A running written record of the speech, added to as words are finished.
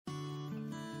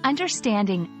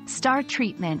Understanding star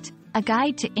treatment, a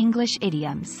guide to English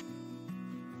idioms.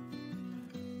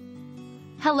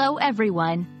 Hello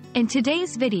everyone. In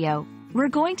today's video, we're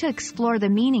going to explore the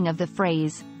meaning of the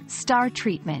phrase, star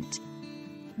treatment.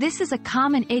 This is a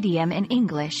common idiom in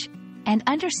English, and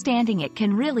understanding it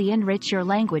can really enrich your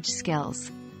language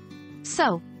skills.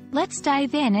 So, let's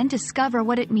dive in and discover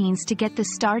what it means to get the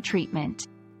star treatment.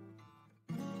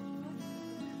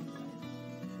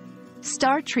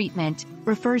 Star treatment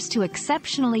refers to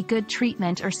exceptionally good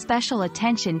treatment or special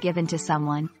attention given to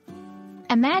someone.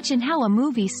 Imagine how a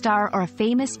movie star or a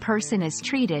famous person is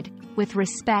treated, with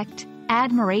respect,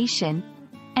 admiration,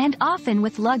 and often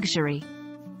with luxury.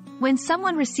 When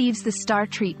someone receives the star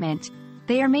treatment,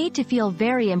 they are made to feel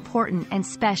very important and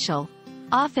special,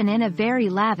 often in a very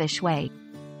lavish way.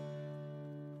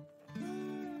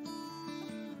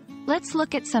 Let's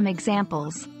look at some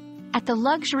examples. At the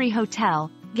luxury hotel,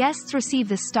 guests receive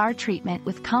the star treatment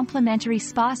with complimentary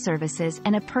spa services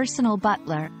and a personal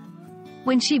butler.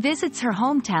 When she visits her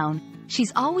hometown,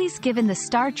 she's always given the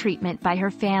star treatment by her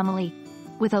family,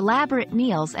 with elaborate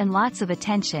meals and lots of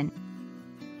attention.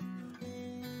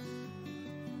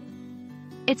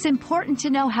 It's important to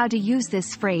know how to use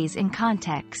this phrase in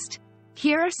context.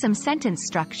 Here are some sentence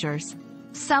structures.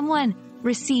 Someone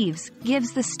receives,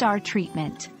 gives the star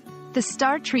treatment. The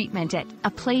star treatment at a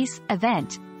place,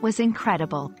 event, was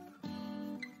incredible.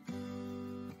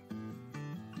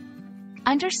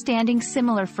 Understanding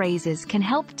similar phrases can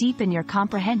help deepen your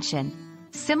comprehension.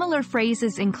 Similar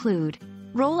phrases include,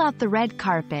 roll out the red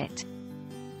carpet.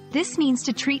 This means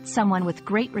to treat someone with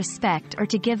great respect or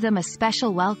to give them a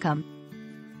special welcome.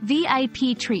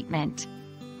 VIP treatment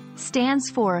stands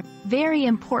for very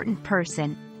important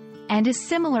person and is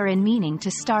similar in meaning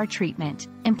to star treatment,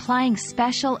 implying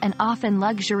special and often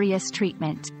luxurious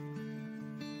treatment.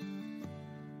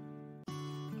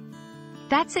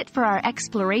 That's it for our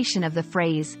exploration of the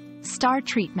phrase, star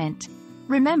treatment.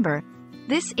 Remember,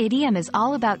 this idiom is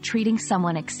all about treating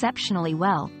someone exceptionally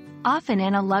well, often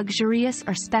in a luxurious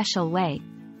or special way.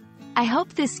 I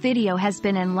hope this video has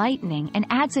been enlightening and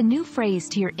adds a new phrase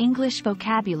to your English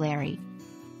vocabulary.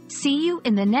 See you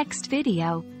in the next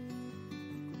video.